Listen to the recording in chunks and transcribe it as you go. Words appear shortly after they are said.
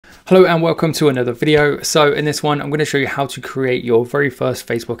Hello and welcome to another video. So in this one, I'm going to show you how to create your very first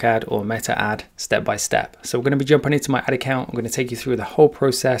Facebook ad or meta ad step by step. So we're going to be jumping into my ad account. I'm going to take you through the whole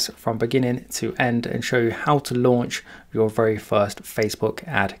process from beginning to end and show you how to launch your very first Facebook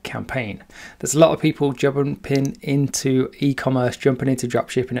ad campaign. There's a lot of people jumping into e-commerce, jumping into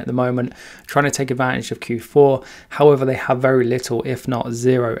dropshipping at the moment, trying to take advantage of Q4. However, they have very little, if not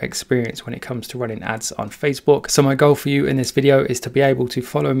zero experience when it comes to running ads on Facebook. So my goal for you in this video is to be able to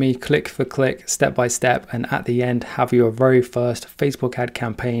follow me click for click, step by step, and at the end have your very first Facebook ad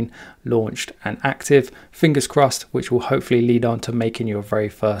campaign launched and active, fingers crossed, which will hopefully lead on to making your very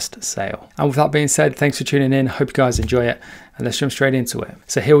first sale. And with that being said, thanks for tuning in. Hope you guys enjoy it, and let's jump straight into it.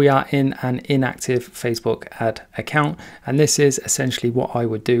 So here we are in an inactive Facebook ad account, and this is essentially what I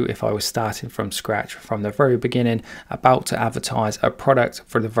would do if I was starting from scratch from the very beginning, about to advertise a product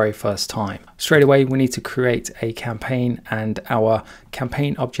for the very first time. Straight away we need to create a campaign, and our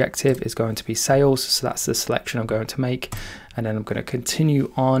campaign objective is going to be sales, so that's the selection I'm going to make. And then I'm going to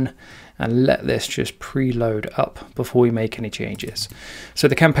continue on and let this just preload up before we make any changes. So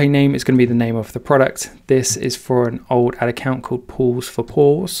the campaign name is going to be the name of the product. This is for an old ad account called Pools for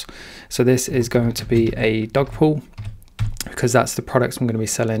Paws. So this is going to be a dog pool, because that's the products I'm going to be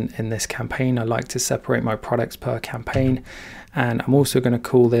selling in this campaign. I like to separate my products per campaign, and I'm also going to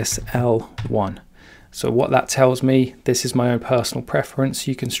call this L1. So what that tells me, this is my own personal preference.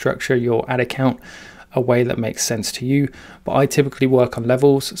 You can structure your ad account a way that makes sense to you, but I typically work on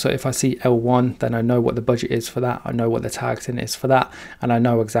levels. So if I see L1, then I know what the budget is for that, I know what the targeting is for that, and I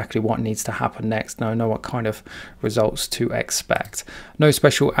know exactly what needs to happen next, and I know what kind of results to expect. No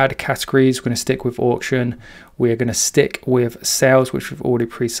special ad categories. We're going to stick with auction, we're going to stick with sales, which we've already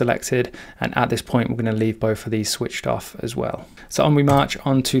pre-selected, and at this point we're going to leave both of these switched off as well. So on we march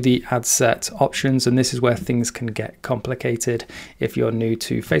onto the ad set options, and this is where things can get complicated if you're new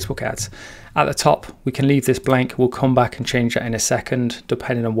to Facebook ads. At the top, we can leave this blank. We'll come back and change that in a second,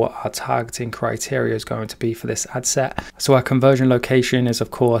 depending on what our targeting criteria is going to be for this ad set. So our conversion location is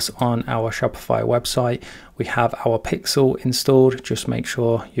of course on our Shopify website. We have our pixel installed. Just make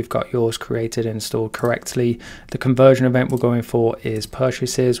sure you've got yours created and installed correctly. The conversion event we're going for is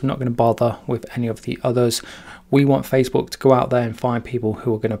purchases. We're not going to bother with any of the others. We want Facebook to go out there and find people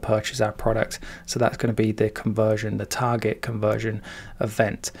who are going to purchase our product. So that's going to be the conversion, the target conversion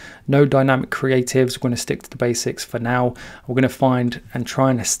event. No dynamic creatives. We're going to stick to the basics for now. We're going to find and try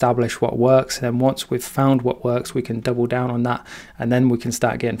and establish what works. And then once we've found what works, we can double down on that. And then we can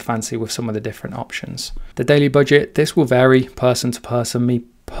start getting fancy with some of the different options. The daily budget, this will vary person to person. Me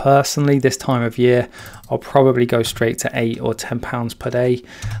personally, this time of year, I'll probably go straight to £8 or £10 per day.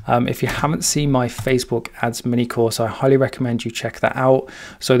 If you haven't seen my Facebook ads mini course, I highly recommend you check that out.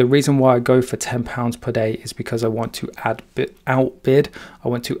 So the reason why I go for £10 per day is because I want to outbid. I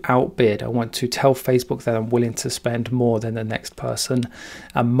want to tell Facebook that I'm willing to spend more than the next person.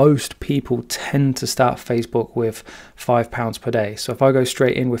 And most people tend to start Facebook with £5 per day. So if I go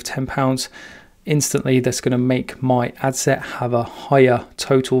straight in with £10, instantly that's going to make my ad set have a higher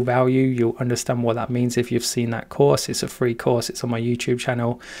total value. You'll understand what that means if you've seen that course. It's a free course, it's on my YouTube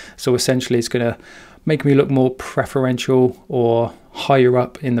channel. So essentially it's going to make me look more preferential or higher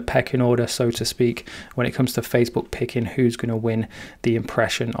up in the pecking order, so to speak, when it comes to Facebook picking who's going to win the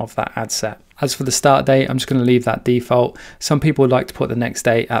impression of that ad set. As for the start date, I'm just going to leave that default. Some people like to put the next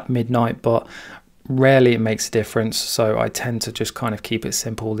day at midnight, but rarely it makes a difference, so I tend to just kind of keep it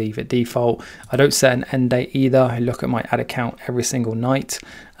simple, leave it default. I don't set an end date either. I look at my ad account every single night,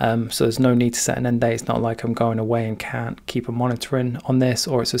 so there's no need to set an end date. It's not like I'm going away and can't keep a monitoring on this,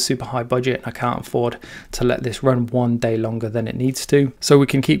 or it's a super high budget and I can't afford to let this run one day longer than it needs to. So we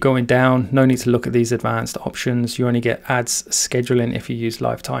can keep going down. No need to look at these advanced options. You only get ads scheduling if you use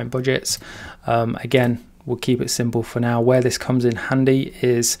lifetime budgets. Again, we'll keep it simple for now. Where this comes in handy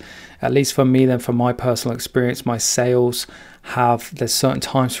is, at least for me, then from my personal experience, my sales there's certain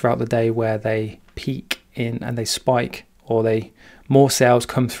times throughout the day where they peak in and they spike, or more sales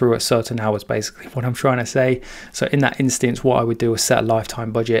come through at certain hours, basically what I'm trying to say. So in that instance, what I would do is set a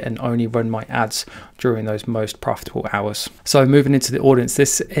lifetime budget and only run my ads during those most profitable hours. So moving into the audience,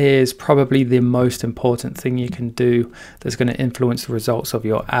 this is probably the most important thing you can do that's going to influence the results of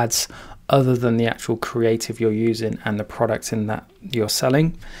your ads, other than the actual creative you're using and the products in that you're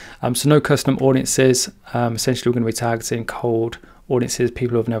selling. So no custom audiences. Essentially we're going to be targeting cold audiences,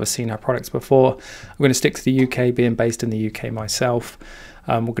 people who have never seen our products before. I'm going to stick to the UK, being based in the UK myself.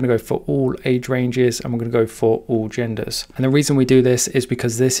 We're going to go for all age ranges, and we're going to go for all genders. And the reason we do this is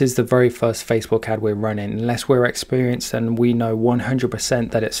because this is the very first Facebook ad we're running. Unless we're experienced and we know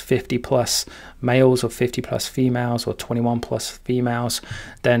 100% that it's 50+ males or 50 plus females or 21 plus females,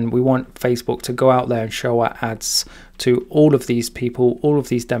 then we want Facebook to go out there and show our ads to all of these people, all of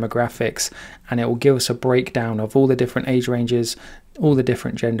these demographics, and it will give us a breakdown of all the different age ranges, all the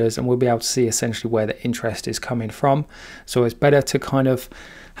different genders, and we'll be able to see essentially where the interest is coming from. So it's better to kind of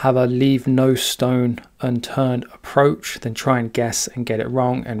have a leave no stone unturned approach than try and guess and get it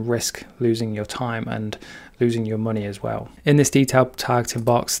wrong and risk losing your time and losing your money as well. In this detailed targeting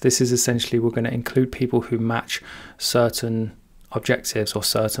box, this is essentially, we're going to include people who match certain objectives or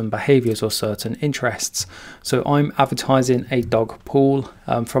certain behaviors or certain interests. So I'm advertising a dog pool.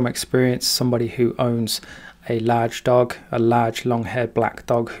 From experience, somebody who owns a large dog, a large long-haired black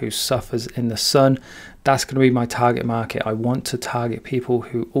dog who suffers in the sun, that's going to be my target market. I want to target people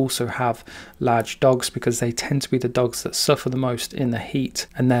who also have large dogs because they tend to be the dogs that suffer the most in the heat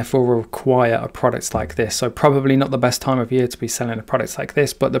and therefore require a product like this. So probably not the best time of year to be selling a product like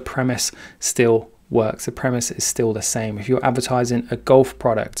this, but the premise still works. The premise is still the same. If you're advertising a golf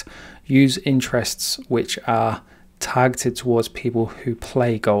product, use interests which are targeted towards people who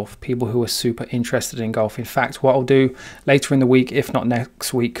play golf, people who are super interested in golf. In fact, what I'll do later in the week, if not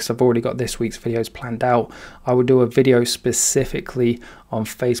next week, because I've already got this week's videos planned out, I will do a video specifically on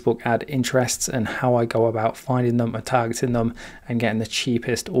Facebook ad interests and how I go about finding them and targeting them and getting the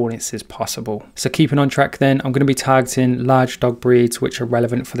cheapest audiences possible. So keeping on track then, I'm going to be targeting large dog breeds which are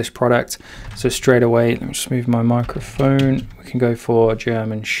relevant for this product. So straight away, let me just move my microphone. We can go for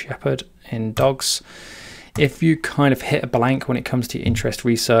German Shepherd in dogs. If you kind of hit a blank when it comes to your interest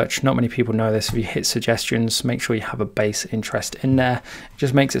research, not many people know this, if you hit suggestions, make sure you have a base interest in there. It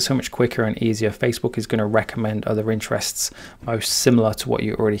just makes it so much quicker and easier. Facebook is going to recommend other interests most similar to what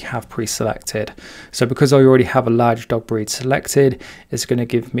you already have pre-selected. So because I already have a large dog breed selected, it's going to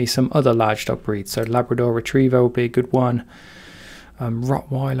give me some other large dog breeds. So Labrador Retriever will be a good one.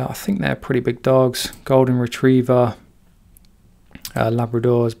 Rottweiler, I think they're pretty big dogs. Golden Retriever,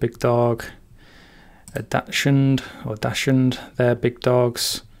 Labrador's big dog. A Dachshund or Dachshund, they're big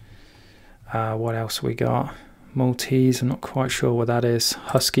dogs. What else we got? Maltese, I'm not quite sure what that is.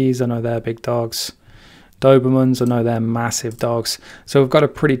 Huskies, I know they're big dogs. Dobermans, I know they're massive dogs. So we've got a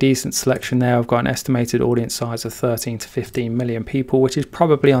pretty decent selection there. I've got an estimated audience size of 13 to 15 million people, which is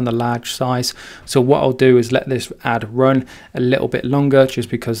probably on the large size. So what I'll do is let this ad run a little bit longer just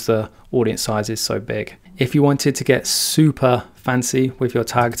because the audience size is so big. If you wanted to get super fancy with your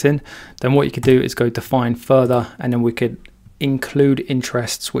targeting, then what you could do is go define further, and then we could include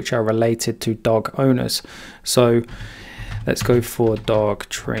interests which are related to dog owners. So let's go for dog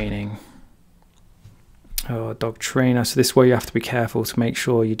training. Dog trainer. So this is where you have to be careful to make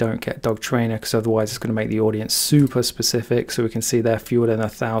sure you don't get dog trainer, because otherwise it's going to make the audience super specific. So we can see there fewer than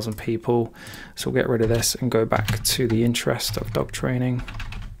 1,000 people. So we'll get rid of this and go back to the interest of dog training,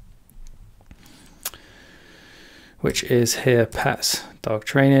 which is here, pets, dog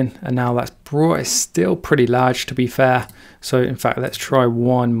training. And now that's brought, it's still pretty large to be fair. So in fact, let's try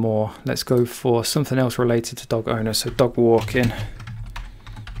one more. Let's go for something else related to dog owners. So dog walking.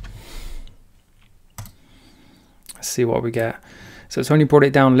 Let's see what we get. So it's only brought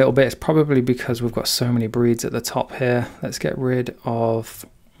it down a little bit. It's probably because we've got so many breeds at the top here. Let's get rid of,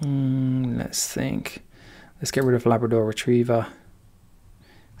 let's think. Let's get rid of Labrador Retriever.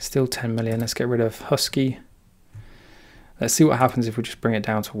 Still 10 million. Let's get rid of Husky. Let's see what happens if we just bring it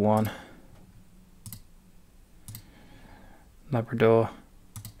down to 1. Labrador.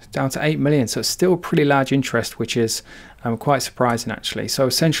 It's down to 8 million. So it's still a pretty large interest, which is quite surprising actually. So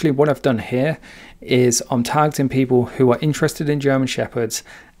essentially what I've done here is I'm targeting people who are interested in German Shepherds,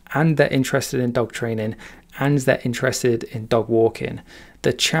 and they're interested in dog training, and they're interested in dog walking.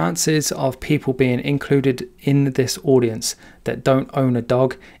 The chances of people being included in this audience that don't own a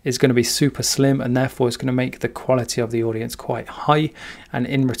dog is going to be super slim, and therefore it's going to make the quality of the audience quite high, and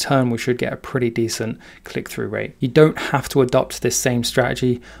in return we should get a pretty decent click-through rate. You don't have to adopt this same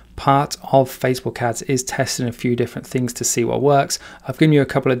strategy. Part of Facebook ads is testing a few different things to see what works. I've given you a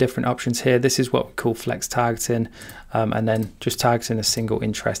couple of different options here. This is what we call flex targeting, and then just targeting a single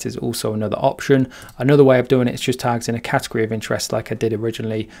interest is also another option. Another way of doing it is just targeting a category of interest like I did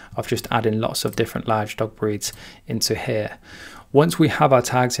originally, of just adding lots of different large dog breeds into here. Once we have our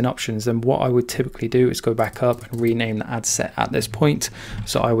targeting options, then what I would typically do is go back up and rename the ad set at this point.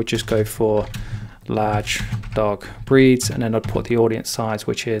 So I would just go for large dog breeds, and then I'd put the audience size,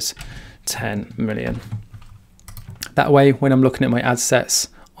 which is 10 million. That way, when I'm looking at my ad sets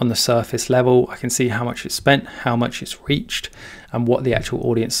on the surface level. I can see how much it's spent, how much it's reached, and what the actual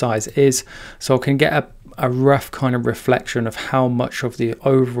audience size is. So I can get a rough kind of reflection of how much of the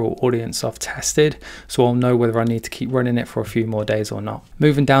overall audience I've tested, so I'll know whether I need to keep running it for a few more days or not.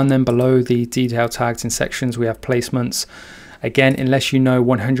 Moving down then below the detail tags and sections, we have placements. Again, unless you know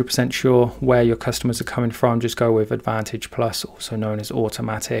 100% sure where your customers are coming from, just go with Advantage Plus, also known as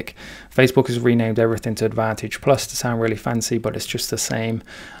automatic. Facebook has renamed everything to Advantage Plus to sound really fancy, but it's just the same.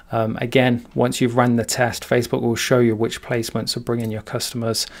 Again, once you've run the test, Facebook will show you which placements are bringing your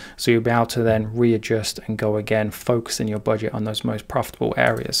customers, so you'll be able to then readjust and go again, focusing your budget on those most profitable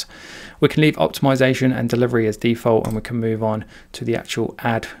areas. We can leave optimization and delivery as default, and we can move on to the actual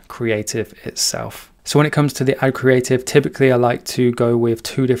ad creative itself. So when it comes to the ad creative, typically I like to go with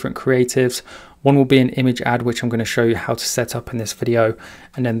two different creatives. One will be an image ad, which I'm going to show you how to set up in this video.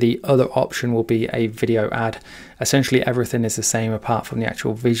 And then the other option will be a video ad. Essentially everything is the same apart from the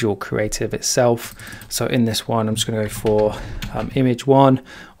actual visual creative itself. So in this one, I'm just going to go for image one,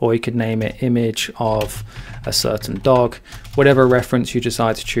 or you could name it image of a certain dog. Whatever reference you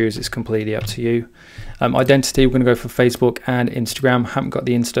decide to choose is completely up to you. Identity, we're going to go for Facebook and Instagram. Haven't got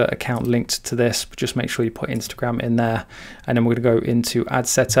the Insta account linked to this, but just make sure you put Instagram in there. And then we're going to go into ad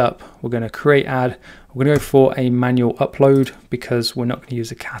setup. We're going to create ad. We're going to go for a manual upload because we're not going to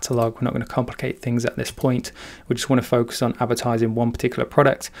use a catalog. We're not going to complicate things at this point. We just want to focus on advertising one particular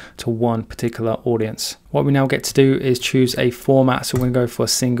product to one particular audience. What we now get to do is choose a format. So we're going to go for a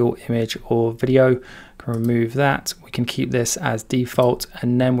single image or video. Can remove that. We can keep this as default,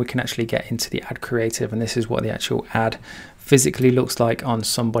 and then we can actually get into the ad creative, and this is what the actual ad physically looks like on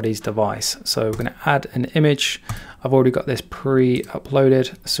somebody's device. So we're going to add an image. I've already got this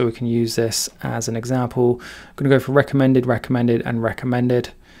pre-uploaded, so we can use this as an example. I'm going to go for recommended, recommended, and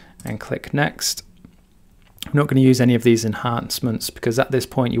recommended, and click next. I'm not going to use any of these enhancements because at this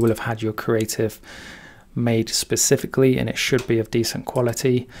point you will have had your creative made specifically, and it should be of decent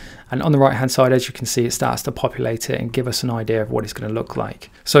quality. And on the right hand side, as you can see, it starts to populate it and give us an idea of what it's going to look like.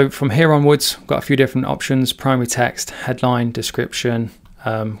 So from here onwards, we've got a few different options: primary text, headline, description.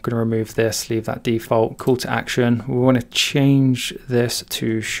 I'm going to remove this, leave that default. Call to action, we want to change this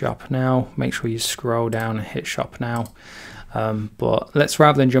to shop now. Make sure you scroll down and hit shop now. But let's,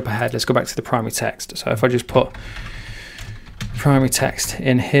 rather than jump ahead, let's go back to the primary text. So if I just put primary text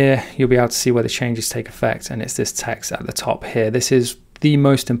in here, you'll be able to see where the changes take effect, and it's this text at the top here. This is the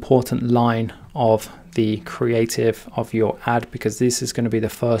most important line of the creative of your ad because this is going to be the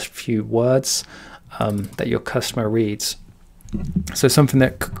first few words that your customer reads. So something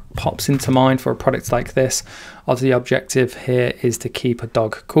that pops into mind for a product like this, the objective here is to keep a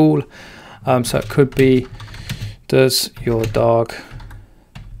dog cool. So it could be, does your dog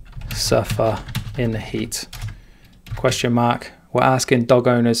suffer in the heat? Question mark. We're asking dog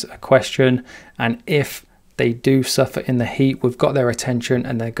owners a question, and if they do suffer in the heat, we've got their attention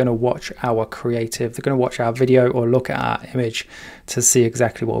and they're going to watch our creative, they're going to watch our video or look at our image to see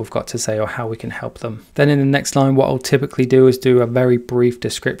exactly what we've got to say or how we can help them. Then in the next line, what I'll typically do is do a very brief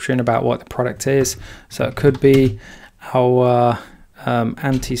description about what the product is. So it could be our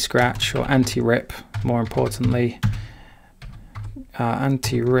anti-scratch or anti-rip, more importantly,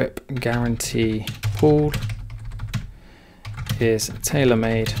 anti-rip guarantee pool is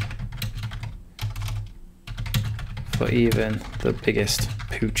tailor-made for even the biggest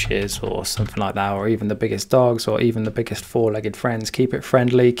pooches or something like that, or even the biggest dogs, or even the biggest four-legged friends. Keep it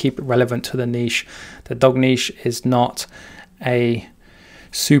friendly, keep it relevant to the niche. The dog niche is not a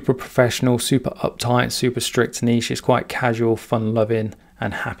super professional, super uptight, super strict niche. It's quite casual, fun-loving,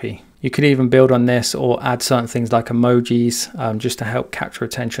 and happy. You could even build on this or add certain things like emojis just to help capture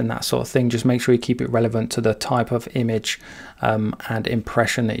attention, that sort of thing. Just make sure you keep it relevant to the type of image and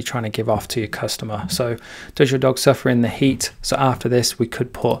impression that you're trying to give off to your customer. So does your dog suffer in the heat? So after this, we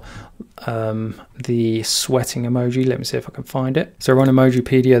could put the sweating emoji. Let me see if I can find it. So on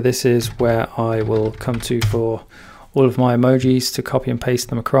Emojipedia, this is where I will come to for all of my emojis to copy and paste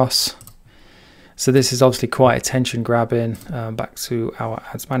them across. So this is obviously quite attention grabbing. Back to our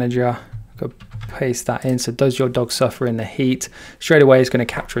ads manager, go paste that in. So does your dog suffer in the heat? Straight away it's going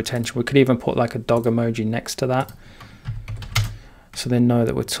to capture attention. We could even put like a dog emoji next to that, so they know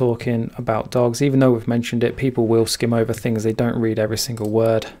that we're talking about dogs. Even though we've mentioned it, people will skim over things. They don't read every single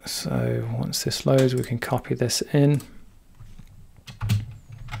word. So once this loads, we can copy this in.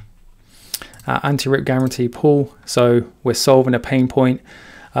 Anti-rip guarantee pool. So we're solving a pain point.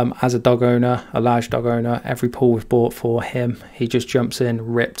 As a dog owner, a large dog owner, every pool we've bought for him, he just jumps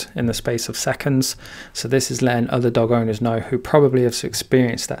in, ripped in the space of seconds. So this is letting other dog owners know who probably have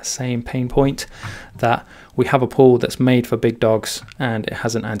experienced that same pain point, that we have a pool that's made for big dogs and it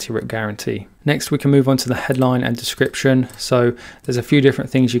has an anti-rip guarantee. Next, we can move on to the headline and description. So there's a few different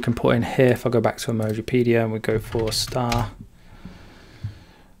things you can put in here. If I go back to Emojipedia and we go for star,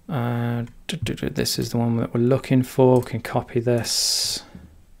 this is the one that we're looking for. We can copy this,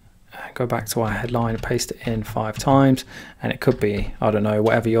 go back to our headline, paste it in 5 times, and it could be, I don't know,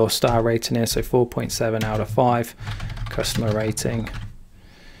 whatever your star rating is. So 4.7 out of 5 customer rating.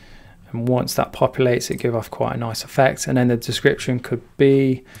 And once that populates, it gives off quite a nice effect. And then the description could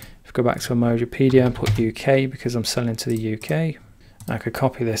be, if I go back to Emojipedia and put UK, because I'm selling to the UK, I could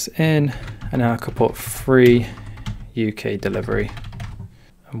copy this in, and then I could put free UK delivery.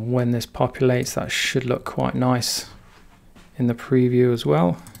 And when this populates, that should look quite nice in the preview as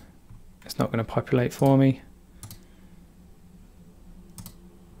well. It's not going to populate for me.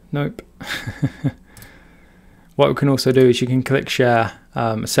 Nope. What we can also do is you can click share,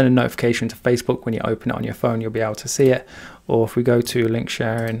 send a notification to Facebook. When you open it on your phone, you'll be able to see it. Or if we go to link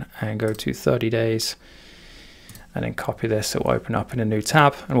sharing and go to 30 days and then copy this, it will open up in a new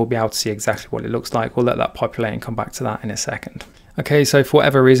tab and we'll be able to see exactly what it looks like. We'll let that populate and come back to that in a second. Okay, so for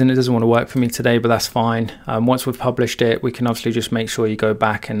whatever reason, it doesn't want to work for me today, but that's fine. Once we've published it, we can obviously just make sure you go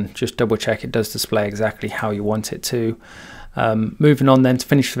back and just double check it does display exactly how you want it to. Moving on then, to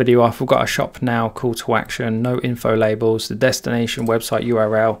finish the video off, we've got a shop now call to action, no info labels, the destination website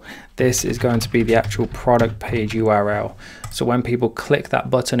URL. This is going to be the actual product page URL. So when people click that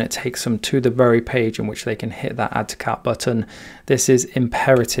button, it takes them to the very page in which they can hit that add to cart button. This is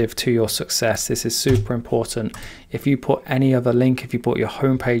imperative to your success. This is super important. If you put any other link, if you put your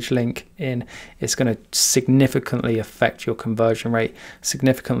homepage link in, it's going to significantly affect your conversion rate,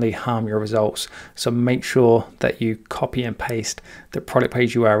 significantly harm your results. So make sure that you copy and paste the product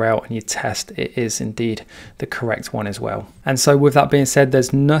page URL and you test it is indeed the correct one as well. And so with that being said,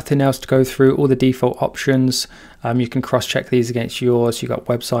 there's nothing else to go through. All the default options, you can cross-check these against yours. You've got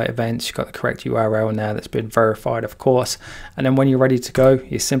website events, you've got the correct URL in there that's been verified, of course. And then when you're ready to go,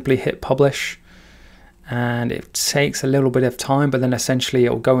 you simply hit publish. And it takes a little bit of time, but then essentially it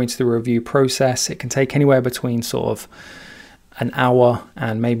will go into the review process. It can take anywhere between sort of an hour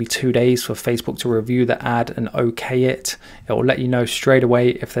and maybe 2 days for Facebook to review the ad and okay it. It will let you know straight away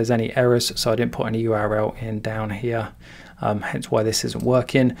if there's any errors. So I didn't put any URL in down here. Hence why this isn't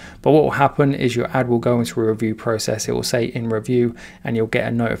working. But what will happen is your ad will go into a review process. It will say in review and you'll get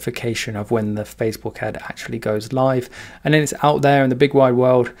a notification of when the Facebook ad actually goes live. And then it's out there in the big wide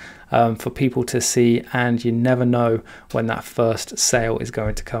world for people to see, and you never know when that first sale is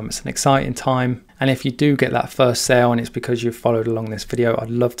going to come. It's an exciting time. And if you do get that first sale and it's because you've followed along this video, I'd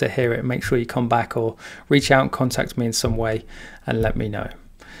love to hear it. Make sure you come back or reach out and contact me in some way and let me know.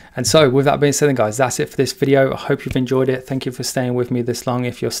 And so with that being said, then guys, that's it for this video. I hope you've enjoyed it. Thank you for staying with me this long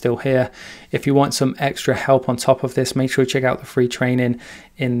if you're still here. If you want some extra help on top of this, make sure you check out the free training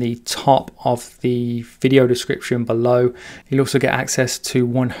in the top of the video description below. You'll also get access to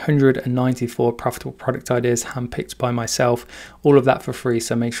 194 profitable product ideas handpicked by myself. All of that for free,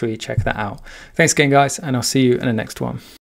 so make sure you check that out. Thanks again, guys, and I'll see you in the next one.